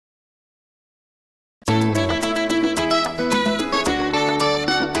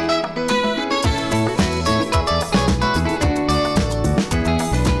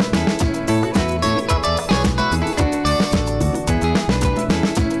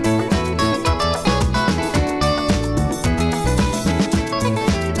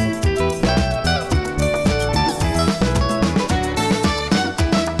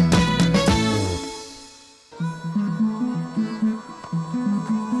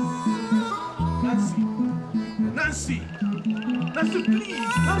Nancy! Nancy, please!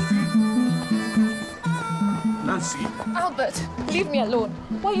 Nancy! Nancy! Albert, leave me alone.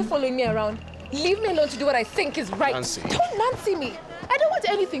 Why are you following me around? Leave me alone to do what I think is right. Nancy. Don't Nancy me. I don't want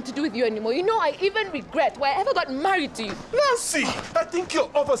anything to do with you anymore. You know, I even regret why I ever got married to you. Nancy! I think you're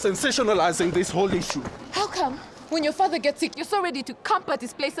over-sensationalizing this whole issue. How come? When your father gets sick, you're so ready to camp at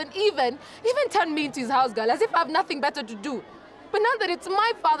his place and even turn me into his house girl, as if I have nothing better to do. But now that it's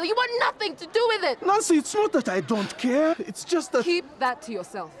my father, you want nothing to do with it. Nancy, it's not that I don't care. It's just that... Keep that to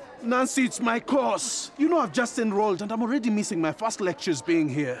yourself. Nancy, it's my course. You know I've just enrolled and I'm already missing my first lectures being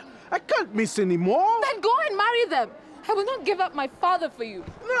here. I can't miss anymore. Then go and marry them. I will not give up my father for you.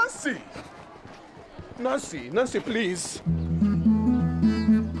 Nancy! Nancy, please.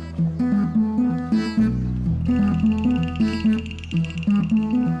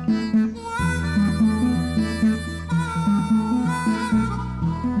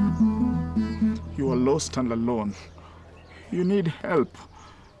 You are lost and alone. You need help.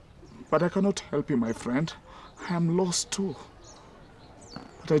 But I cannot help you, my friend. I am lost too.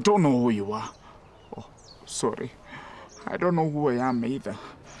 But I don't know who you are. Oh, sorry. I don't know who I am either.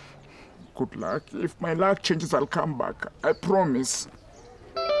 Good luck. If my luck changes, I'll come back. I promise.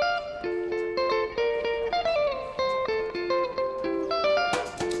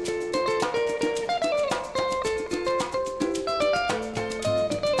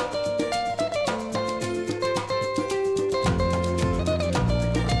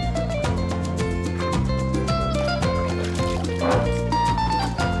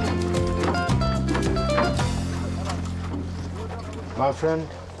 My friend,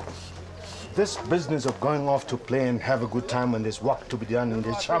 this business of going off to play and have a good time when there's work to be done in the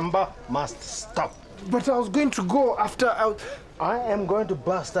shamba must stop. But I was going to go after I am going to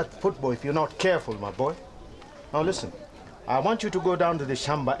bust that football if you're not careful, my boy. Now listen, I want you to go down to the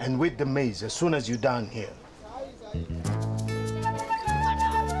shamba and weed the maize as soon as you're done here.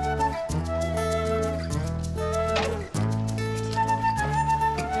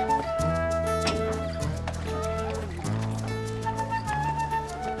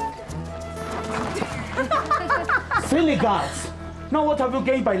 Silly girls! Now what have you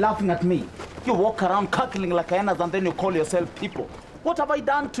gained by laughing at me? You walk around cackling like hyenas and then you call yourself people. What have I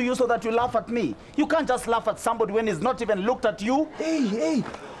done to you so that you laugh at me? You can't just laugh at somebody when he's not even looked at you. Hey,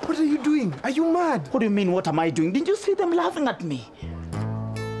 what are you doing? Are you mad? What do you mean, what am I doing? Didn't you see them laughing at me?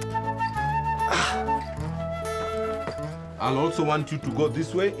 I'll also want you to go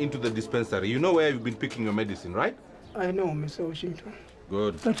this way into the dispensary. You know where you've been picking your medicine, right? I know, Mr. Washington.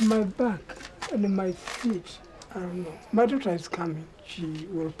 Good. But my back and my feet, I don't know. My daughter is coming. She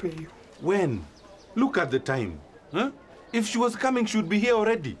will pay you. When? Look at the time. Huh? If she was coming, she would be here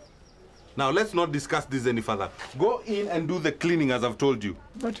already. Now, let's not discuss this any further. Go in and do the cleaning as I've told you.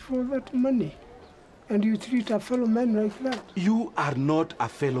 But for that money, and you treat a fellow man like that? You are not a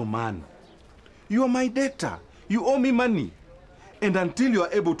fellow man. You are my debtor. You owe me money. And until you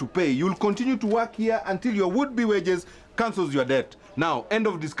are able to pay, you'll continue to work here until your would-be wages cancels your debt. Now, end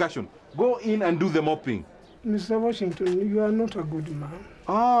of discussion. Go in and do the mopping. Mr. Washington, you are not a good man.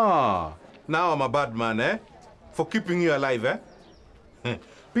 Ah, now I'm a bad man, eh? For keeping you alive, eh?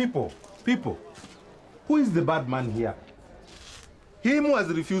 People, who is the bad man here? Him who has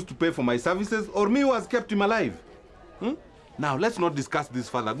refused to pay for my services or me who has kept him alive? Now, let's not discuss this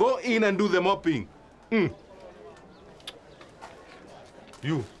further. Go in and do the mopping.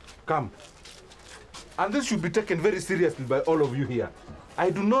 You, come. And this should be taken very seriously by all of you here.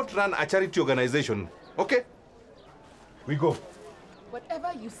 I do not run a charity organization, okay? We go.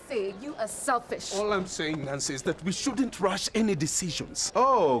 Whatever you say, you are selfish. All I'm saying, Nancy, is that we shouldn't rush any decisions.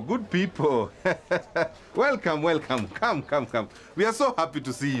 Oh, good people. Welcome. Come. We are so happy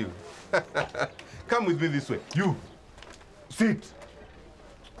to see you. Come with me this way. You, sit.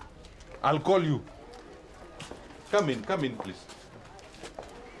 I'll call you. Come in, please.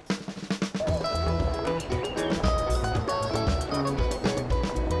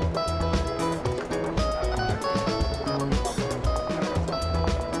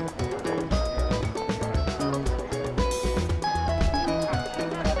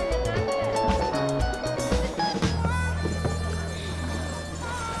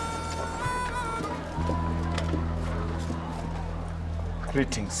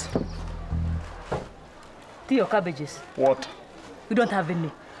 Greetings. Do your cabbages. What? We don't have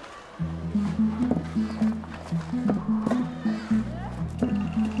any.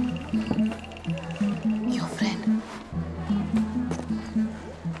 Your friend.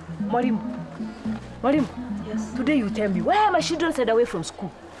 Mwalimu. Yes. Today you tell me, why are my children sent away from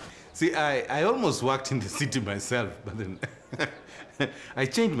school? See, I almost worked in the city myself, but then I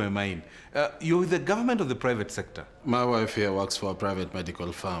changed my mind. You're with the government or the private sector? My wife here works for a private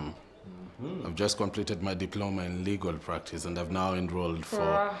medical firm. I've just completed my diploma in legal practice and I've now enrolled for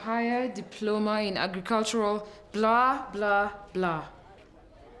a higher diploma in agricultural blah, blah, blah.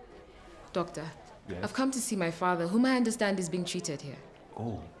 Doctor, yes? I've come to see my father, whom I understand is being treated here.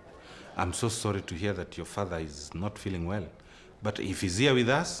 Oh, I'm so sorry to hear that your father is not feeling well. But if he's here with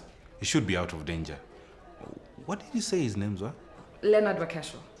us, he should be out of danger. What did you say his name was? Leonard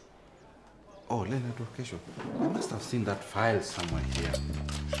Wakesho. Oh, Leonard Wakesho. I must have seen that file somewhere here.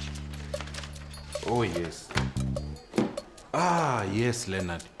 Oh, yes. Ah, yes,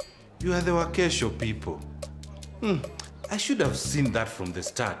 Leonard. You are the Wakesho people. I should have seen that from the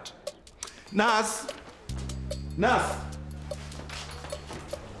start. Nurse! Nurse!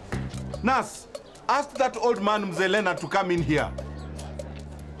 Nurse! Ask that old man, Mzee Leonard, to come in here.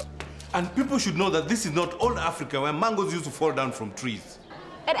 And people should know that this is not old Africa where mangoes used to fall down from trees.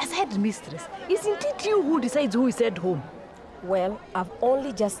 And as headmistress, isn't it you who decides who is at home? Well, I've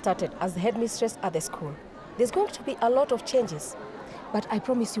only just started as the headmistress at the school. There's going to be a lot of changes. But I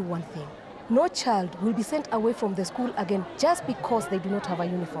promise you one thing. No child will be sent away from the school again just because they do not have a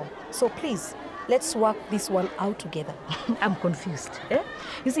uniform. So please, let's work this one out together. I'm confused. Eh?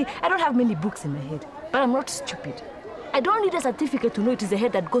 You see, I don't have many books in my head, but I'm not stupid. I don't need a certificate to know it is the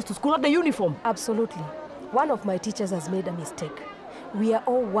head that goes to school, not the uniform. Absolutely. One of my teachers has made a mistake. We are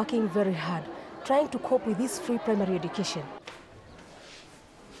all working very hard, trying to cope with this free primary education.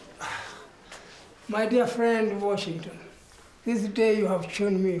 My dear friend Washington, this day you have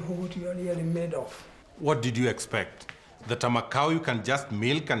shown me what you are really made of. What did you expect? That a cow you can just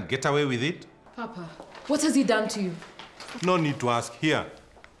milk and get away with it? Papa, what has he done to you? No need to ask. Here.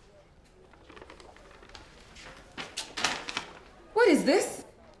 What is this?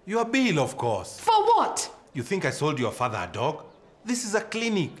 Your bill, of course. For what? You think I sold your father a dog? This is a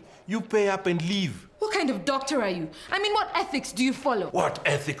clinic. You pay up and leave. What kind of doctor are you? I mean, what ethics do you follow? What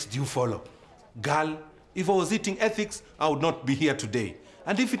ethics do you follow? Girl, if I was eating ethics, I would not be here today.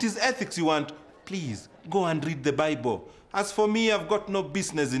 And if it is ethics you want, please, go and read the Bible. As for me, I've got no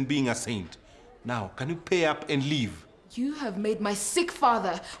business in being a saint. Now, can you pay up and leave? You have made my sick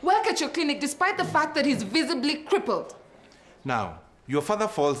father work at your clinic despite the fact that he's visibly crippled. Now, your father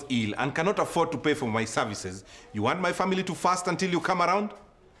falls ill and cannot afford to pay for my services. You want my family to fast until you come around?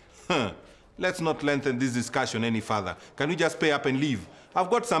 Let's not lengthen this discussion any further. Can you just pay up and leave? I've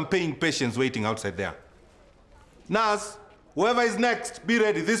got some paying patients waiting outside there. Nurse, whoever is next, be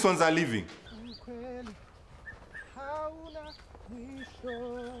ready. These ones are leaving.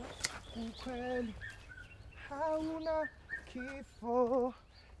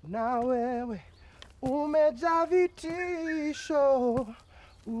 Umejaa vitisho,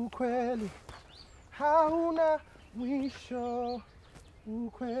 ukweli hauna mwisho,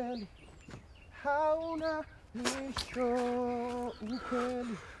 ukweli hauna mwisho,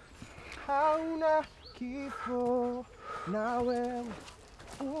 ukweli hauna kifo, na wewe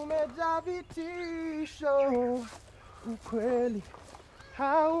umejaa vitisho, ukweli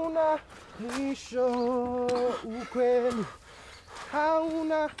hauna mwisho, ukweli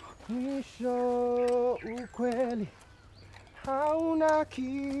hauna mwisho, ukweli hauna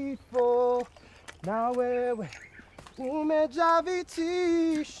kifo, na wewe umejaa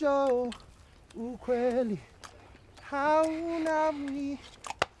vitisho, ukweli hauna mwisho.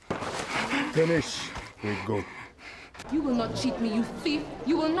 Finish. We go. You will not cheat me, you thief.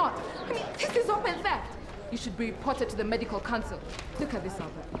 You will not. I mean, this is open theft. You should be reported to the medical council. Look at this,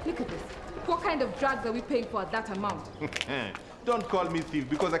 Albert. Look at this. What kind of drugs are we paying for at that amount? Don't call me thief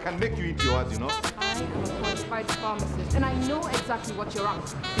because I can make you eat yours, you know. I am a qualified pharmacist and I know exactly what you're on.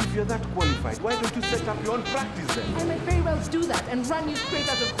 If you're that qualified, why don't you set up your own practice then? I might very well do that and run you straight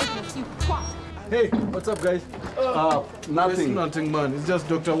out of business, you twat. Hey, what's up, guys? Nothing. It's nothing, man. It's just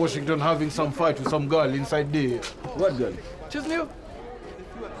Dr. Washington having some fight with some girl inside there. What girl? She's new. The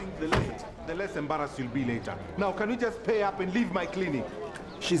fewer things, the less embarrassed you'll be later. Now, can you just pay up and leave my clinic?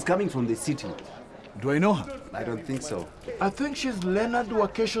 She's coming from the city. Do I know her? I don't think so. I think she's Leonard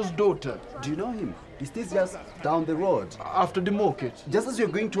Wakesho's daughter. Do you know him? He stays just down the road. After the market. Just as you're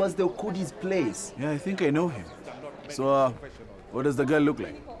going towards the Okudi's place. Yeah, I think I know him. So, what does the girl look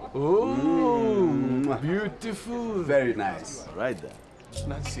like? Oh, beautiful. Very nice. Right there.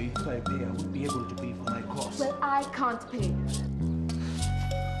 Let's see if I would be able to pay for my course. Well, I can't pay.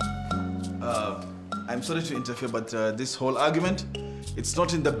 I'm sorry to interfere, but this whole argument, it's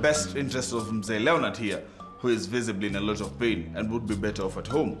not in the best interest of Mzee Leonard here, who is visibly in a lot of pain and would be better off at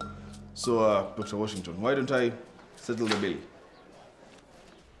home. So, Dr. Washington, why don't I settle the bill?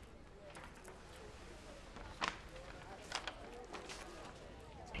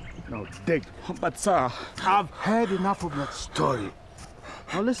 Now dig. But sir, I've had enough of that story.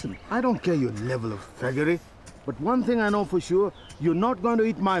 Now listen, I don't care your level of thuggery, but one thing I know for sure, you're not going to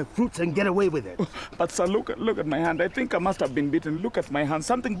eat my fruits and get away with it. But sir, look at my hand. I think I must have been bitten. Look at my hand.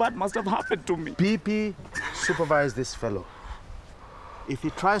 Something bad must have happened to me. PP, supervise this fellow. If he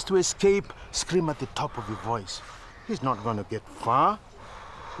tries to escape, scream at the top of your voice. He's not going to get far.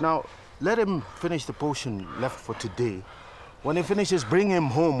 Now, let him finish the potion left for today. When he finishes, bring him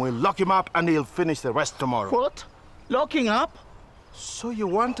home. We'll lock him up and he'll finish the rest tomorrow. What? Locking up? So you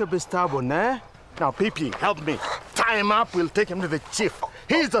want to be stubborn, eh? Now, PP, help me. Tie him up, we'll take him to the chief.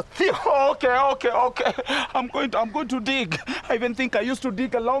 He's a thief. Okay. I'm going to dig. I even think I used to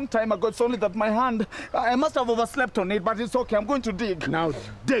dig a long time ago. It's only that my hand, I must have overslept on it, but it's okay. I'm going to dig. Now,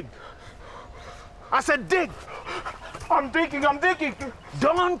 dig. I said dig. I'm digging.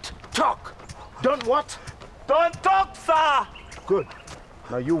 Don't talk. Don't what? Don't talk, sir. Good.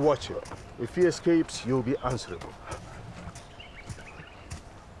 Now you watch it. If he escapes, you'll be answerable.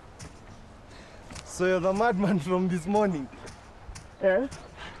 So you're the madman from this morning? Yeah?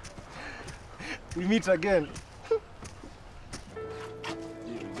 We meet again. Here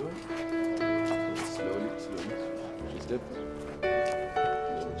we go. Slowly. Watch your step.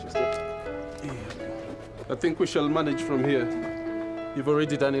 Watch your step. I think we shall manage from here. You've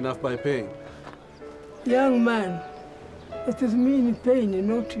already done enough by paying. Young man, it is me in pain and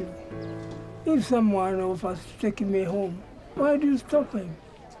not you. If someone offers to take me home, why do you stop him?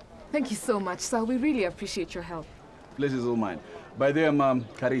 Thank you so much, sir. We really appreciate your help. Pleasure's all mine. By the way, I'm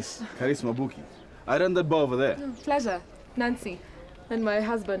Karis Mabuki. I run that bar over there. Pleasure. Nancy. And my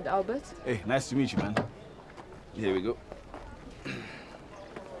husband, Albert. Hey, nice to meet you, man. Here we go.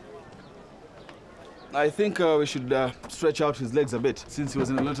 I think we should stretch out his legs a bit, since he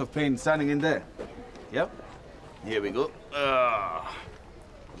was in a lot of pain standing in there. Yep. Here we go.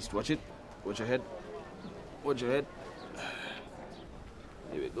 Just watch it. Watch your head. Watch your head.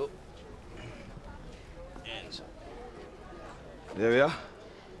 Here we go. And there we are.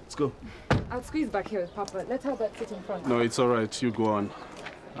 Let's go. I'll squeeze back here with Papa. Let Albert sit in front. No, it's all right. You go on.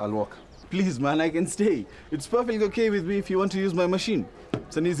 I'll walk. Please, man, I can stay. It's perfectly okay with me if you want to use my machine.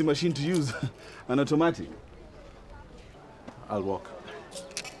 It's an easy machine to use. An automatic. I'll walk.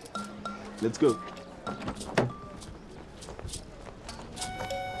 Let's go.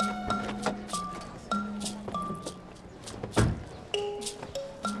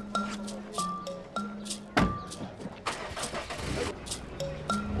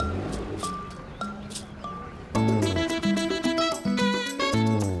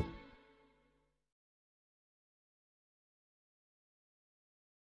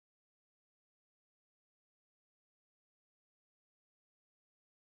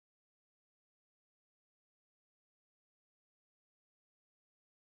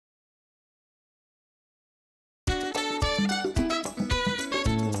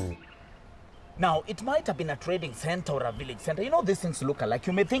 Now, it might have been a trading center or a village center. You know, these things look alike.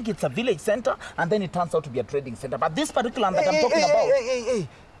 You may think it's a village center, and then it turns out to be a trading center. But this particular one that I'm talking about... Hey.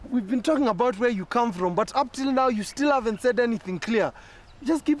 We've been talking about where you come from, but up till now, you still haven't said anything clear.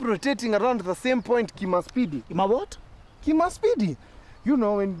 Just keep rotating around the same point, Maspeedy. Ma what? Maspeedy. You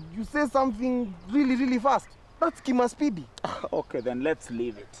know, when you say something really fast, that's Maspeedy. Okay, then let's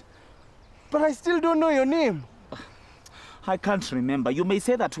leave it. But I still don't know your name. I can't remember. You may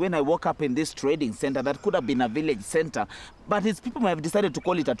say that when I woke up in this trading center, that could have been a village center. But its people may have decided to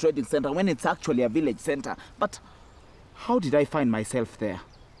call it a trading center when it's actually a village center. But how did I find myself there?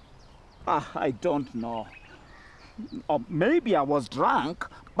 I don't know. Or maybe I was drunk,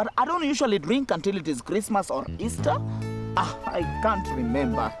 but I don't usually drink until it is Christmas or Easter. I can't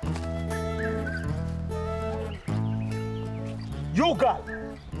remember. You girl,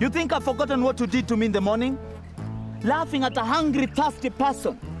 you think I've forgotten what you did to me in the morning? Laughing at a hungry, thirsty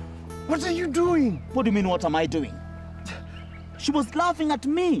person. What are you doing? What do you mean, what am I doing? She was laughing at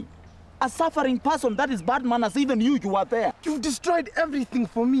me. A suffering person, that is bad manners. Even you are there. You've destroyed everything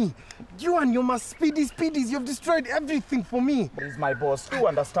for me. You and your Maspeedies, you've destroyed everything for me. He's my boss. You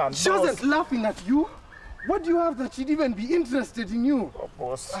understand, She wasn't laughing at you. What do you have that she'd even be interested in you? Oh,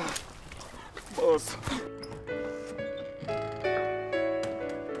 boss. Boss.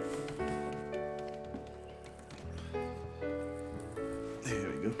 There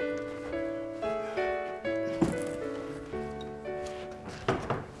we go.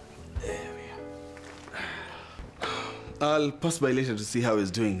 There we are. I'll pass by later to see how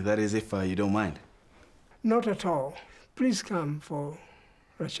he's doing. That is, if you don't mind. Not at all. Please come for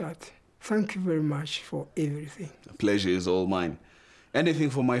a chat. Thank you very much for everything. The pleasure is all mine. Anything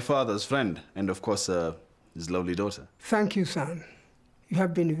for my father's friend, and of course, his lovely daughter. Thank you, son. You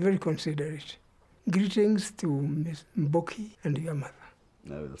have been very considerate. Greetings to Miss Mboga and your mother.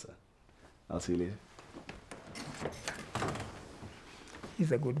 I will, sir. I'll see you later.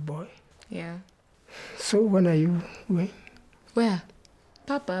 He's a good boy. Yeah. So when are you going? Where?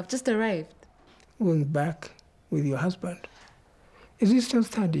 Papa, I've just arrived. Going back with your husband. Is he still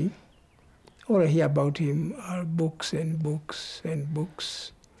studying? All I hear about him are books and books and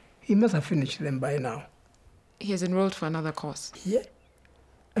books. He must have finished them by now. He has enrolled for another course. Yeah.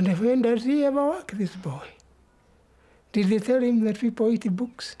 And when does he ever work, this boy? Did they tell him that people eat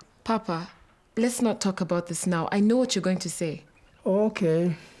books? Papa, let's not talk about this now. I know what you're going to say.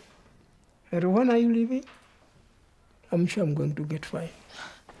 Okay. And when are you leaving? I'm sure I'm going to get fine.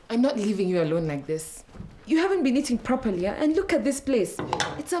 I'm not leaving you alone like this. You haven't been eating properly, and look at this place.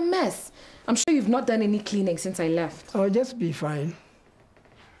 It's a mess. I'm sure you've not done any cleaning since I left. I'll just be fine.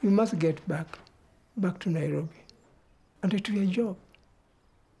 You must get back to Nairobi, and to your job.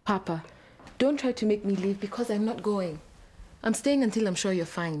 Papa, don't try to make me leave because I'm not going. I'm staying until I'm sure you're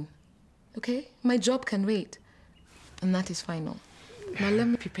fine. Okay? My job can wait. And that is final. Now let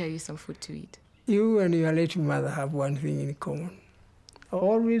me prepare you some food to eat. You and your late mother have one thing in common.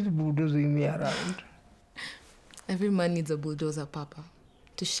 Always bulldozing me around. Every man needs a bulldozer, Papa,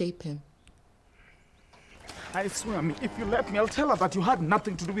 to shape him. I swear, if you let me, I'll tell her that you had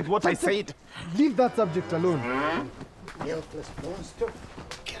nothing to do with what I said. Leave that subject alone. Helpless monster.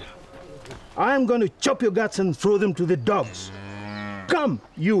 Get out. I'm going to chop your guts and throw them to the dogs. Come,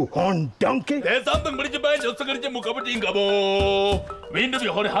 you horn donkey. There's something without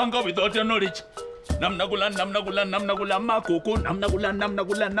your knowledge. Namnagula makuku, namnagula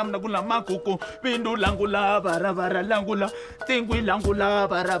makuku, bindu langula, bara langula, tingui langula,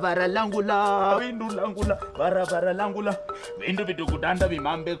 bara langula, bindu langula, bara langula, bindu vidugudanda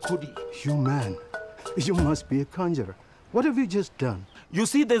vimambe kudi. You man, you must be a conjurer. What have you just done? You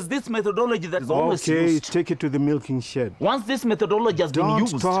see, there's this methodology that is always used. Okay, take it to the milking shed. Once this methodology has been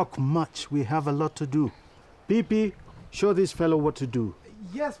used... Don't talk much. We have a lot to do. Pee-Pee, show this fellow what to do.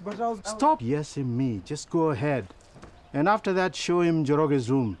 Yes, but I was... Stop yesing me. Just go ahead. And after that, show him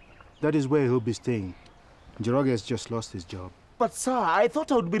Njoroge's room. That is where he'll be staying. Njoroge has just lost his job. But sir, I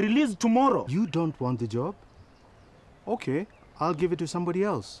thought I would be released tomorrow. You don't want the job? Okay, I'll give it to somebody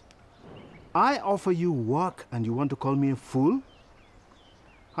else. I offer you work and you want to call me a fool?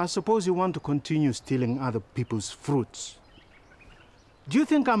 I suppose you want to continue stealing other people's fruits. Do you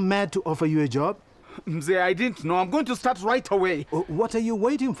think I'm mad to offer you a job? Mzee, I didn't know. I'm going to start right away. What are you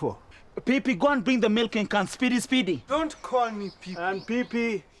waiting for? Pee-Pee, go and bring the milking can. Speedy. Don't call me Pee-Pee. And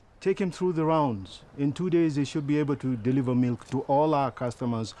Pee-Pee, take him through the rounds. In 2 days, he should be able to deliver milk to all our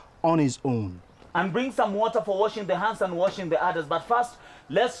customers on his own. And bring some water for washing the hands and washing the others. But first,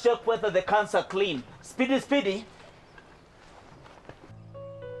 let's check whether the cans are clean. Speedy.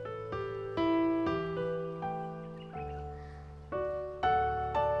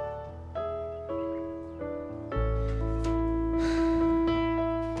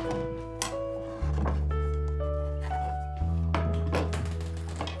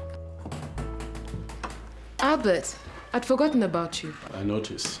 Albert, I'd forgotten about you. I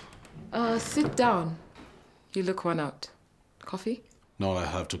noticed. Sit down. You look worn out. Coffee? No, I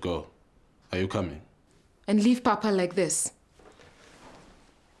have to go. Are you coming? And leave Papa like this?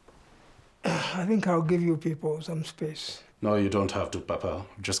 I think I'll give you people some space. No, you don't have to, Papa.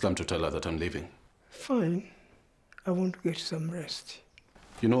 I've just come to tell her that I'm leaving. Fine. I want to get some rest.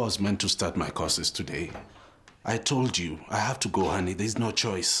 You know I was meant to start my courses today. I told you, I have to go, honey. There's no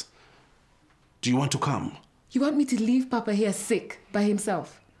choice. Do you want to come? You want me to leave Papa here sick by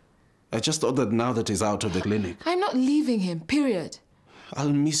himself? I just thought that now that he's out of the clinic. I'm not leaving him, period.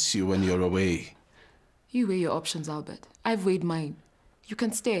 I'll miss you when you're away. You weigh your options, Albert. I've weighed mine. You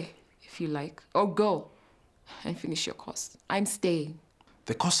can stay if you like, or go and finish your course. I'm staying.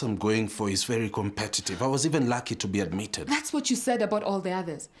 The course I'm going for is very competitive. I was even lucky to be admitted. That's what you said about all the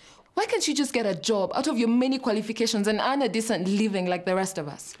others. Why can't you just get a job out of your many qualifications and earn a decent living like the rest of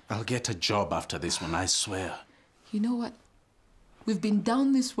us? I'll get a job after this one, I swear. You know what? We've been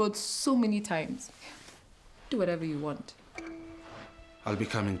down this road so many times. Do whatever you want. I'll be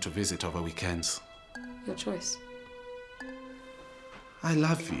coming to visit over weekends. Your choice. I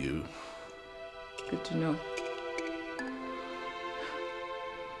love you. Good to know.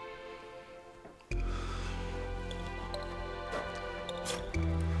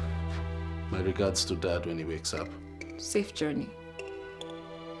 My regards to Dad when he wakes up. Safe journey.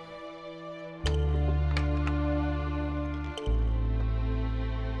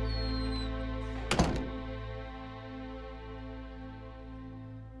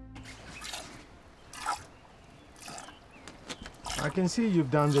 I can see you've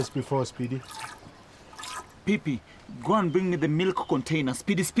done this before, Speedy. Pee-Pee, go and bring me the milk container.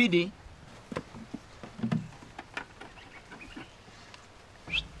 Speedy, Speedy.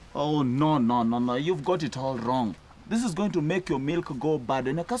 Oh, no. You've got it all wrong. This is going to make your milk go bad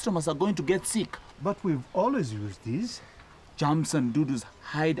and your customers are going to get sick. But we've always used these. Germs and doodles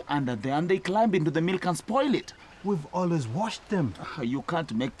hide under there and they climb into the milk and spoil it. We've always washed them. You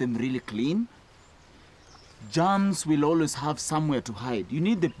can't make them really clean. Germs will always have somewhere to hide. You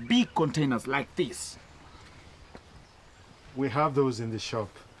need the big containers like this. We have those in the shop.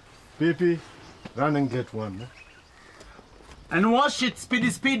 Pee-Pee, run and get one. And wash it, Speedy,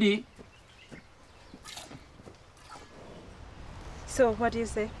 Speedy. So, what do you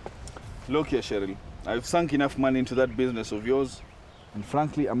say? Look here, Cheryl. I've sunk enough money into that business of yours. And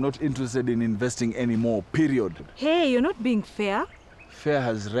frankly, I'm not interested in investing anymore, period. Hey, you're not being fair. Fair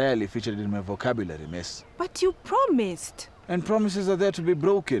has rarely featured in my vocabulary, miss. But you promised. And promises are there to be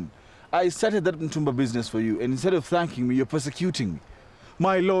broken. I started that Mtumba business for you, and instead of thanking me, you're persecuting me.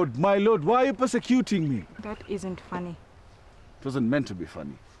 My lord, why are you persecuting me? That isn't funny. It wasn't meant to be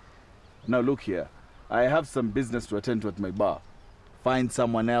funny. Now look here. I have some business to attend to at my bar. Find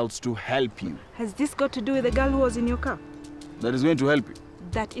someone else to help you. Has this got to do with the girl who was in your car? That is going to help you.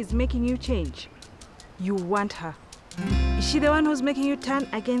 That is making you change. You want her. Is she the one who's making you turn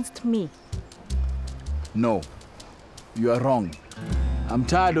against me? No. You are wrong. I'm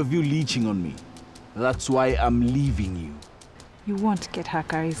tired of you leeching on me. That's why I'm leaving you. You won't get her,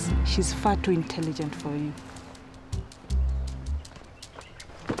 Karis. She's far too intelligent for you.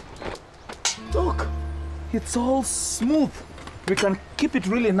 Look, it's all smooth. We can keep it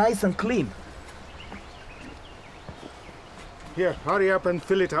really nice and clean. Here, hurry up and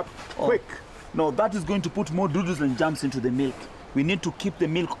fill it up. Quick. No, that is going to put more doodles and jumps into the milk. We need to keep the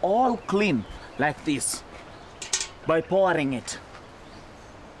milk all clean, like this, by pouring it.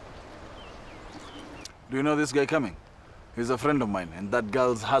 Do you know this guy coming? He's a friend of mine and that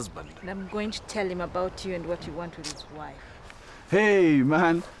girl's husband. And I'm going to tell him about you and what you want with his wife. Hey,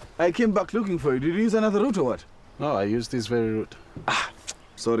 man. I came back looking for you. Did you use another route or what? No, I used this very route.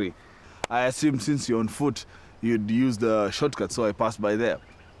 Sorry. I assumed since you're on foot, you'd use the shortcut, so I passed by there.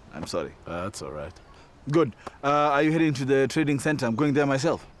 I'm sorry. That's all right. Good. Are you heading to the trading center? I'm going there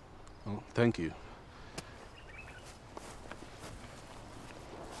myself. Oh, thank you.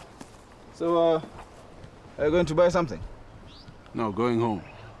 So, are you going to buy something? No, going home.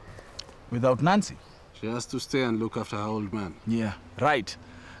 Without Nancy? She has to stay and look after her old man. Yeah, right.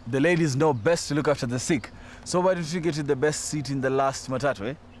 The ladies know best to look after the sick. So why don't you get you the best seat in the last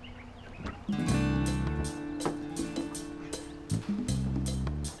matatu, eh?